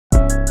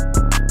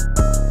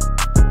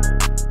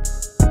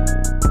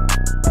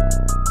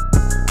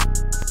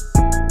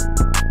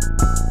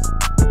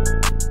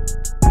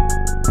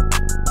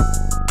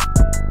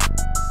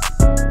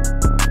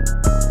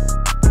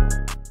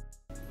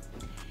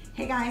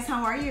guys,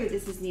 how are you?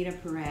 This is Nina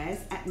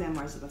Perez at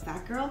Memoirs of a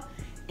Fat Girl,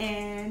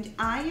 and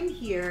I am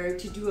here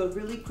to do a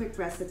really quick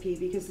recipe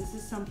because this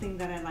is something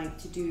that I like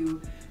to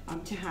do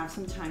to have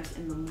sometimes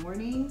in the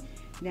morning.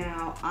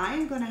 Now,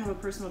 I'm going to have a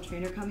personal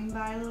trainer coming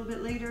by a little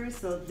bit later,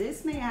 so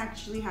this may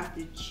actually have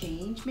to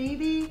change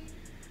maybe.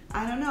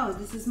 I don't know,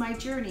 this is my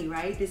journey,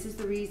 right? This is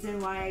the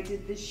reason why I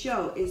did this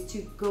show, is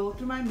to go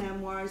through my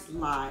memoirs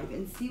live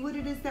and see what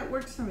it is that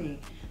works for me.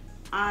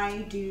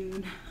 I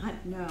do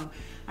not know.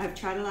 I've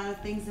tried a lot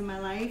of things in my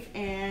life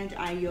and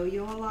I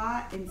yo-yo a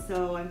lot, and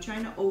so I'm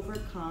trying to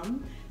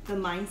overcome the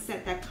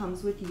mindset that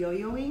comes with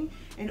yo-yoing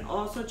and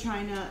also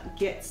trying to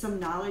get some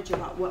knowledge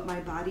about what my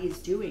body is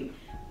doing.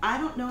 I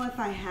don't know if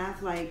I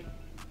have like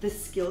the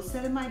skill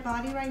set in my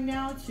body right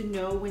now to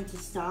know when to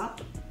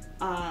stop.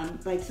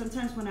 Like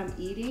sometimes when I'm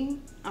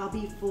eating, I'll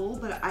be full,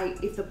 but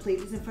if the plate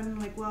is in front of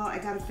me, I'm like, well, I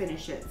gotta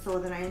finish it. So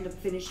then I end up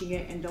finishing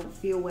it and don't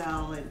feel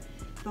well and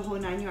the whole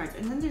 9 yards.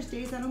 And then there's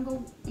days I don't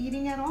go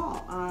eating at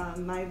all.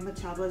 My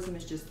metabolism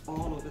is just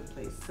all over the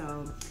place.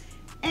 So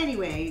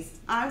anyways,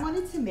 I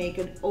wanted to make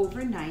an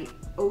overnight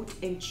oat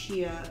and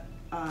chia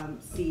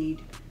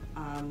seed,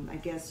 I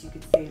guess you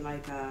could say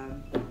like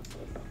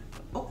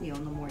oatmeal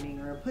in the morning,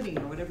 or a pudding,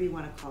 or whatever you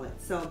want to call it.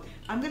 So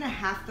I'm gonna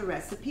half the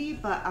recipe,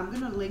 but I'm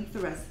gonna link the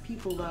recipe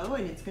below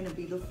and it's gonna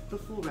be the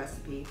full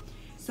recipe.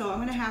 So I'm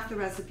gonna half the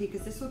recipe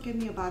because this will give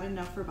me about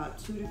enough for about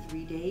 2 to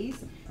 3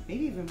 days,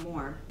 maybe even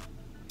more.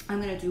 I'm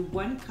gonna do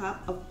 1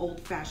 cup of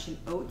old-fashioned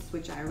oats,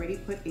 which I already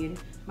put in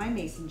my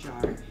mason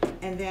jar,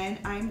 and then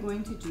I'm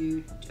going to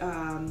do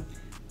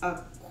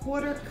a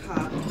 1/4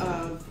 cup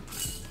of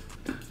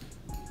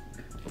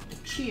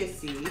chia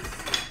seeds.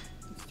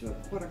 Let's do a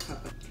 1/4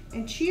 cup.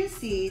 And chia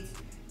seeds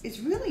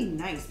is really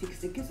nice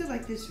because it gives it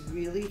like this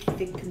really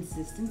thick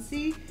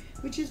consistency,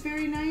 which is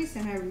very nice,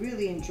 and I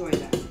really enjoy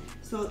that.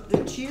 So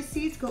the chia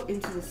seeds go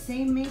into the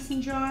same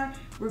mason jar.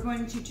 We're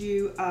going to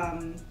do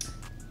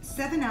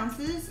 7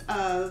 ounces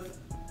of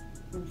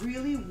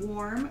really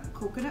warm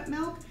coconut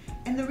milk.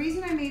 And the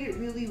reason I made it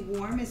really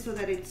warm is so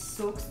that it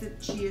soaks the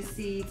chia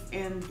seeds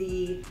and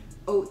the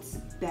oats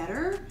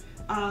better.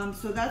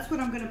 So that's what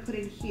I'm gonna put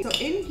in here. So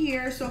in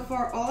here, so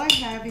far, all I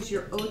have is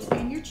your oats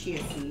and your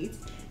chia seeds.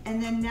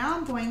 And then now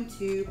I'm going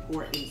to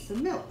pour in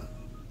some milk.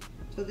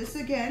 So this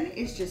again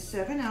is just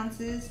 7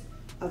 ounces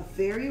of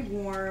very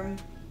warm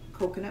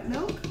coconut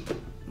milk,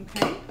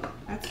 okay?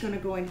 That's gonna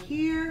go in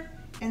here.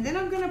 And then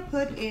I'm gonna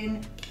put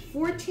in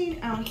 14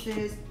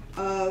 ounces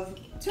of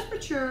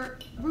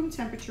room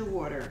temperature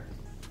water.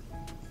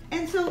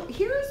 And so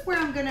here's where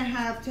I'm gonna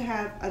have to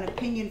have an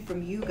opinion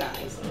from you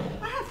guys.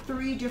 I have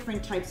 3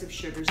 different types of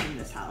sugars in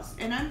this house,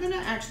 and I'm gonna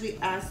actually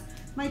ask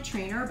my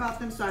trainer about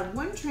them. So I have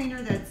one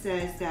trainer that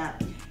says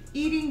that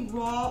eating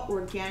raw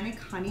organic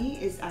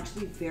honey is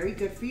actually very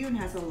good for you and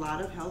has a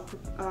lot of health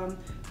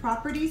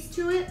properties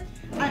to it.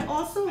 I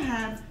also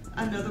have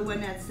another one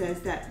that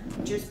says that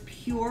just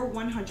pure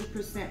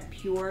 100%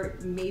 pure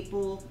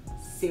maple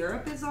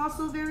syrup is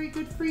also very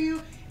good for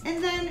you.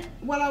 And then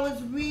while I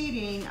was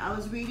reading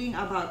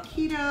about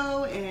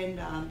keto and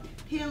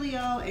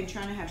paleo and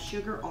trying to have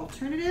sugar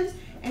alternatives.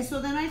 And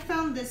so then I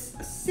found this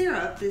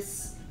syrup,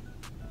 this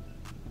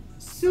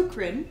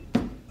sucrin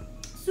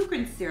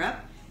syrup,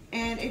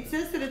 and it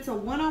says that it's a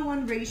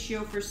 1:1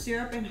 ratio for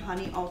syrup and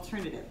honey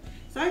alternative.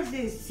 So I have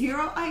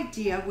zero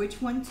idea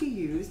which one to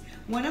use.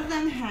 One of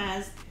them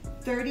has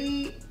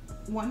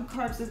 31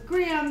 carbs of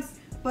grams,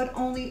 but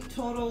only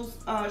total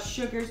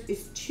sugars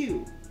is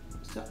 2.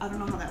 So I don't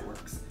know how that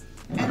works.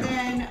 And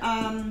then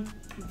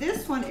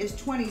this one is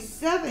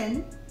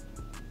 27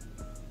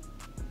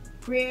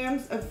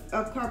 grams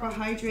of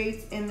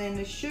carbohydrates, and then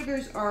the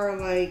sugars are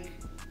like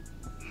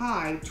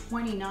high,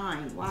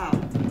 29. Wow.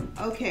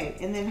 Okay,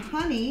 and then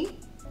honey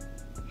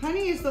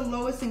is the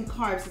lowest in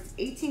carbs. It's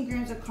 18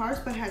 grams of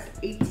carbs, but has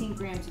 18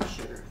 grams of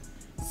sugar.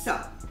 So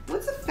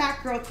what's a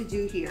fat girl to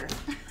do here?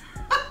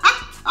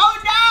 Oh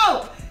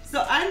no!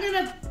 So I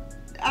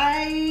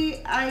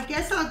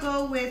guess I'll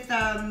go with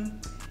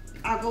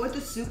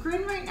the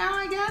sucrin right now,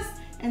 I guess.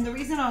 And the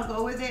reason I'll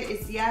go with it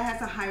is, yeah, it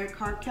has a higher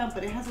carb count,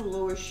 but it has a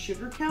lower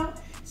sugar count.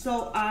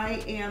 So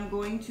I am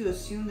going to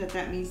assume that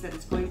that means that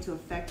it's going to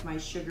affect my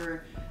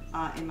sugar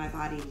in my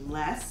body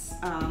less.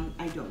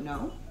 I don't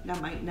know.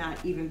 That might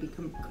not even be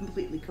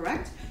completely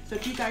correct. So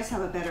if you guys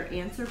have a better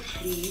answer,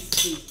 please,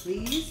 please,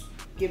 please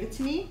give it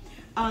to me.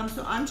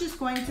 So I'm just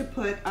going to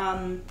put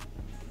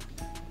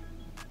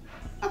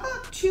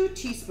about 2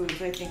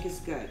 teaspoons, I think is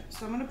good.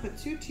 So I'm gonna put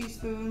 2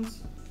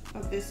 teaspoons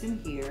of this in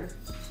here.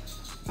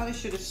 Probably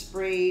should have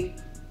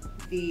sprayed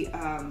the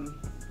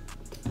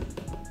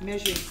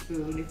measuring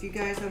spoon. If you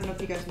guys, I don't know if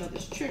you guys know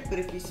this trick, but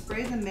if you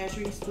spray the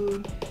measuring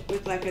spoon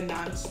with like a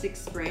non-stick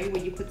spray,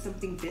 when you put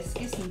something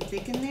viscous and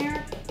thick in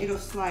there, it'll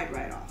slide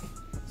right off.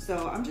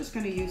 So I'm just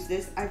gonna use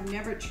this. I've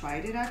never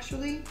tried it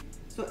actually,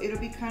 so it'll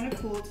be kind of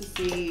cool to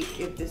see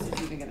if this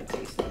is even gonna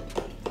taste good.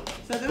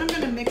 So then I'm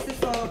gonna mix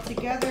this all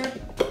together.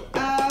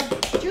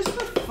 Just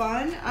for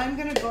fun, I'm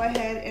gonna go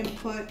ahead and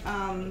put,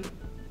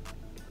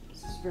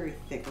 this is very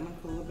thick. I'm gonna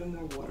put a little bit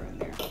more water in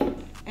there.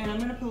 And I'm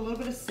gonna put a little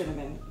bit of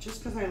cinnamon,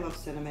 just because I love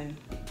cinnamon.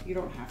 You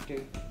don't have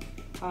to.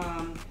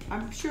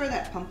 I'm sure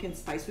that pumpkin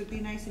spice would be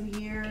nice in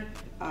here.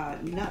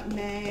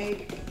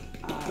 Nutmeg,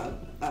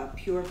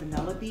 pure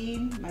vanilla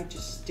bean. Might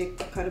just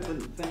cut a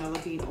vanilla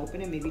bean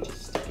open and maybe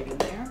just stick it in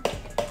there.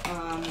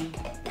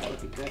 That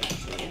would be good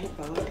actually. And the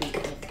vanilla bean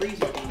in the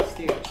freezer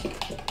downstairs.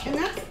 And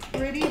that's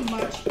pretty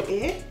much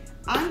it.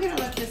 I'm gonna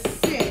let this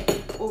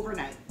sit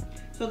overnight.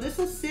 So this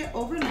will sit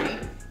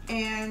overnight,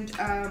 and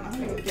I'm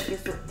gonna get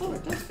this. Oh,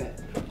 it does fit.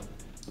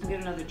 I'll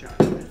get another jar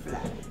for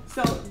that.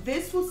 So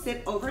this will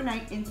sit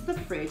overnight into the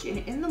fridge, and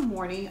in the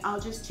morning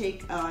I'll just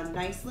take a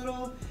nice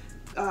little,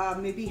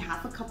 maybe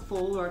half a cup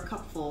full or a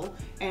cup full,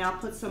 and I'll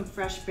put some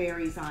fresh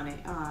berries on it.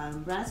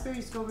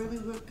 Raspberries go really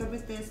good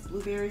with this,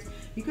 blueberries.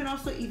 You can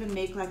also even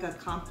make like a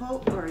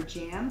compote or a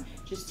jam.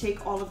 Just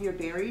take all of your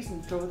berries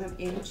and throw them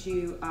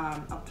into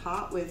a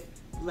pot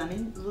with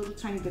lemon, a little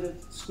tiny bit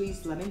of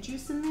squeezed lemon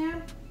juice in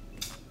there.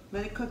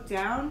 Let it cook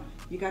down.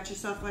 You got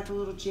yourself like a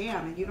little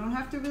jam, and you don't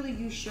have to really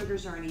use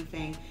sugars or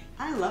anything.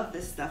 I love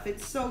this stuff.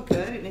 It's so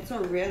good, and it's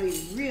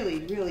already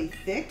really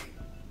thick.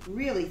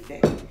 Really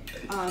thick.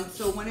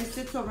 So when it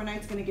sits overnight,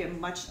 it's gonna get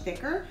much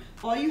thicker.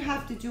 All you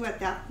have to do at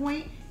that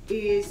point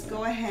is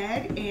go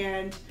ahead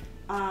and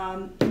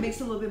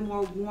mix a little bit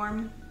more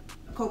warm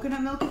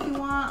coconut milk if you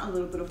want, a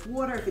little bit of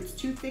water if it's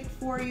too thick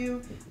for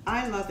you.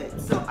 I love it.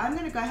 So I'm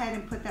gonna go ahead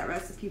and put that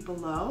recipe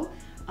below.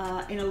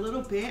 In a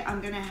little bit,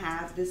 I'm gonna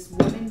have this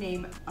woman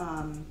named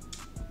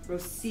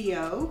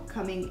Rocio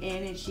coming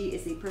in, and she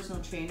is a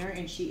personal trainer,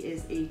 and she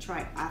is a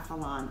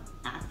triathlon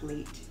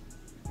athlete.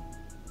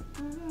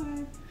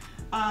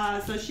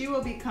 So she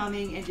will be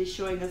coming and just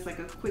showing us like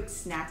a quick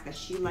snack that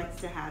she likes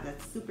to have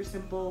that's super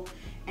simple,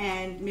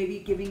 and maybe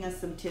giving us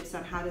some tips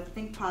on how to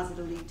think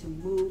positively to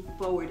move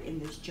forward in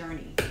this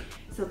journey.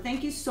 So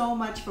thank you so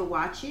much for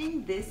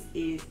watching. This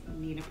is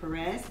Nina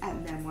Perez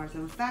at Memoirs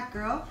of a Fat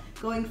Girl,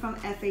 going from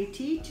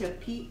FAT to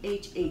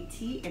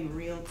PHAT in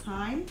real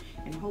time,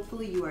 and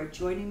hopefully you are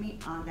joining me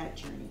on that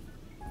journey.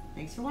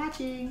 Thanks for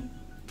watching.